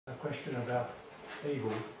question about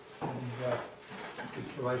evil and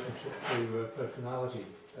its relationship to personality.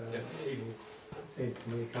 Evil, it seems to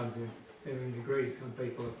me, comes in varying degrees. Some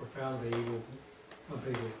people are profoundly evil, some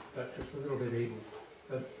people are just a little bit evil.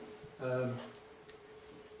 But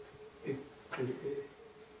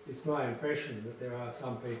it's my impression that there are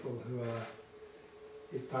some people who are,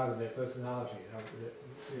 it's part of their personality,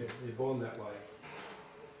 they're born that way.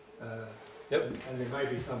 Yep. And there may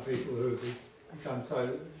be some people who have become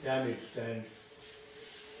so damaged and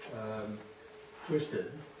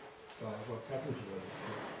twisted by what's happened to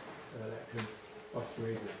them that can foster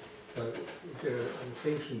evil. So is there a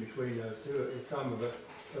distinction between those two? Is some of it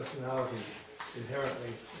personality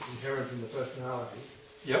inherent in the personality?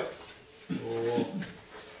 Yep. Or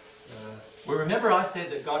well, remember I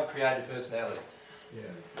said that God created personality. yeah.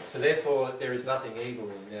 So therefore there is nothing evil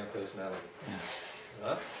in our personality.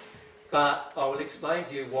 Right? But I will explain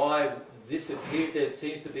to you why there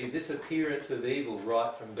seems to be this appearance of evil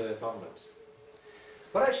right from birth onwards.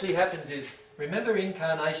 What actually happens is, remember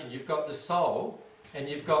incarnation, you've got the soul and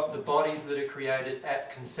you've got the bodies that are created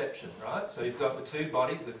at conception, right? So you've got the two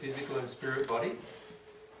bodies, the physical and spirit body,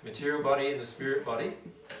 material body and the spirit body,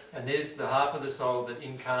 and there's the half of the soul that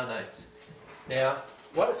incarnates. Now,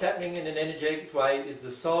 what's happening in an energetic way is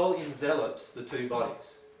the soul envelops the two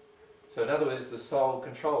bodies. So in other words, the soul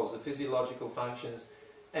controls the physiological functions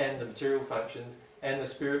and the material functions and the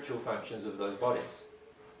spiritual functions of those bodies.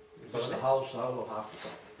 Just the whole soul or half the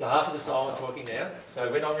soul? The half of the soul I'm talking now.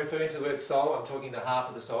 So when I'm referring to the word soul, I'm talking the half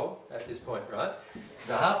of the soul at this point, right?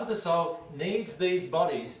 The half of the soul needs these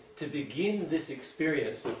bodies to begin this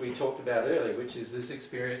experience that we talked about earlier, which is this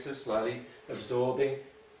experience of slowly absorbing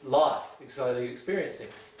life, slowly experiencing.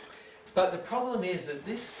 But the problem is that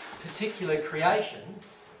this particular creation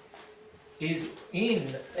is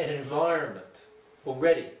in an environment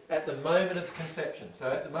already at the moment of conception.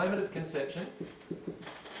 So at the moment of conception,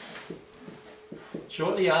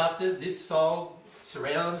 shortly after, this soul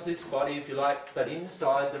surrounds this body, if you like, but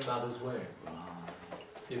inside the mother's womb.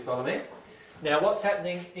 Do you follow me? Now what's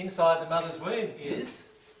happening inside the mother's womb is,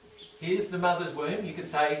 here's the mother's womb. You could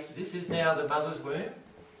say, this is now the mother's womb.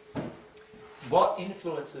 What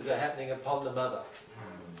influences are happening upon the mother?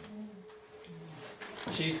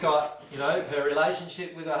 She's got, her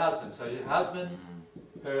relationship with her husband. So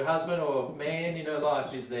her husband or man in her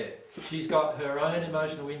life is there. She's got her own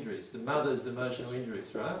emotional injuries, the mother's emotional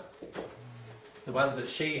injuries, right? The ones that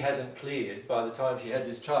she hasn't cleared by the time she had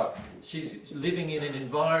this child. She's living in an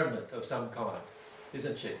environment of some kind,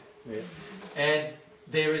 isn't she? Yeah. And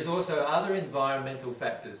there is also other environmental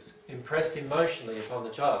factors impressed emotionally upon the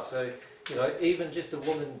child. So, even just a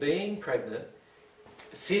woman being pregnant,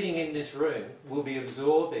 sitting in this room, will be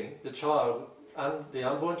absorbing the child, the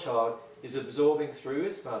unborn child, is absorbing through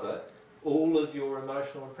its mother all of your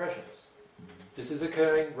emotional impressions. This is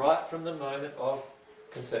occurring right from the moment of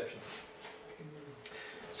conception.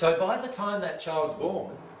 So by the time that child's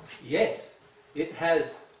born, yes, it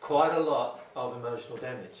has quite a lot of emotional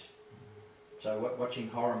damage. So watching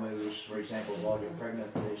horror movies, for example, while you're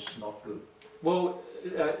pregnant is not good? Well,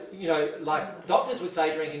 like doctors would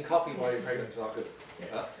say drinking coffee while you're pregnant is not good.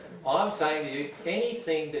 Yeah. I'm saying to you,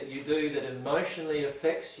 anything that you do that emotionally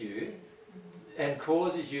affects you and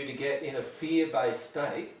causes you to get in a fear-based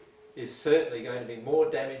state is certainly going to be more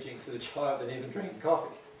damaging to the child than even drinking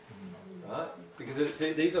coffee. Right? Because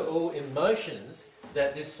these are all emotions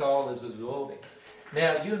that this soul is absorbing.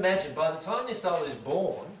 Now, you imagine, by the time this soul is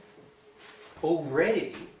born,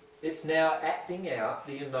 already it's now acting out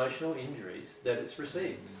the emotional injuries that it's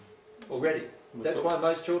received. Already. That's why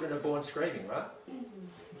most children are born screaming, right?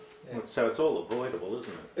 Yeah. So it's all avoidable,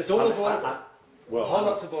 isn't it? It's all avoidable. Well, a whole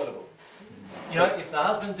lot's avoidable. If the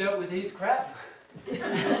husband dealt with his crap,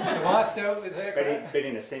 the wife dealt with her crap. But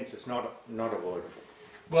in a sense, it's not avoidable.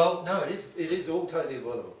 Well, no, it is all totally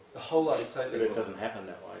avoidable. The whole lot is totally avoidable. But it doesn't happen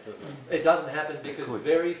that way, does it? It doesn't happen because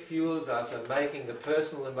very few of us are making the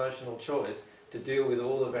personal emotional choice to deal with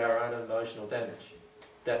all of our own emotional damage.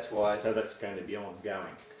 That's why. So that's going to be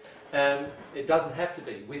ongoing. It doesn't have to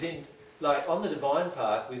be. On the divine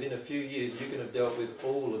path, within a few years, you can have dealt with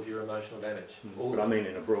all of your emotional damage. But I mean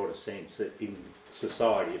in a broader sense, that in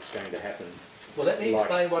society it's going to happen. Well, let me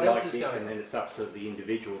explain what else is this, going on. And then it's up to the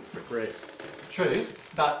individual to progress. True,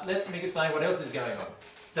 but let me explain what else is going on.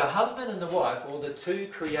 The husband and the wife, or the two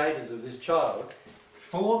creators of this child,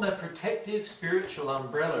 form a protective spiritual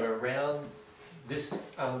umbrella around this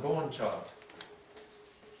unborn child.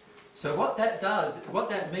 So what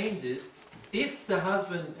that means is, if the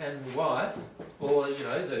husband and wife, or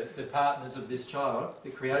the partners of this child, the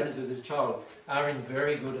creators of this child, are in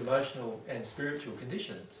very good emotional and spiritual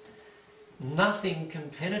conditions, nothing can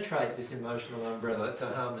penetrate this emotional umbrella to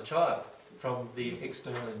harm the child from the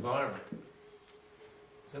external environment.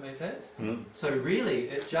 Does that make sense? Mm. So really,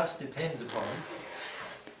 it just depends upon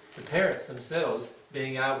the parents themselves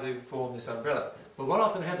being able to form this umbrella. But what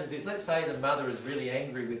often happens is, let's say the mother is really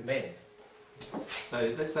angry with men.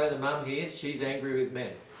 So let's say the mum here, she's angry with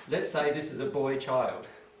men. Let's say this is a boy child.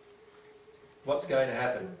 What's going to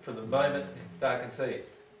happen from the moment they conceive?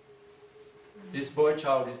 This boy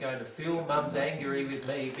child is going to feel mum's angry with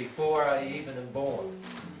me before I even am born.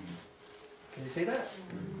 Can you see that?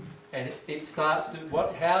 And it starts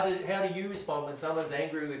to, how do you respond when someone's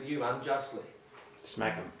angry with you unjustly?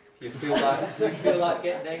 Smack them. You feel like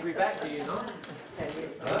getting angry back, do you not?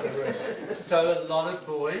 Right? So a lot of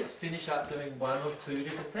boys finish up doing one of two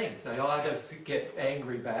different things. They either get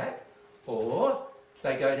angry back, or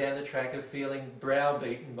they go down the track of feeling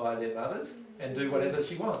browbeaten by their mothers and do whatever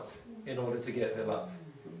she wants in order to get her love.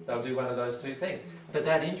 They'll do one of those two things. But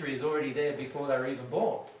that injury is already there before they were even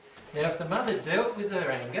born. Now if the mother dealt with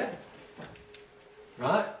her anger,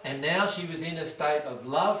 right, and now she was in a state of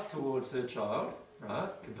love towards her child, right,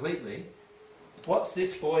 completely, what's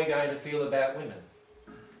this boy going to feel about women?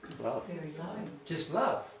 Love. Very low. Just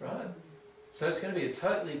love, right? So it's going to be a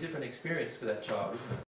totally different experience for that child, isn't it?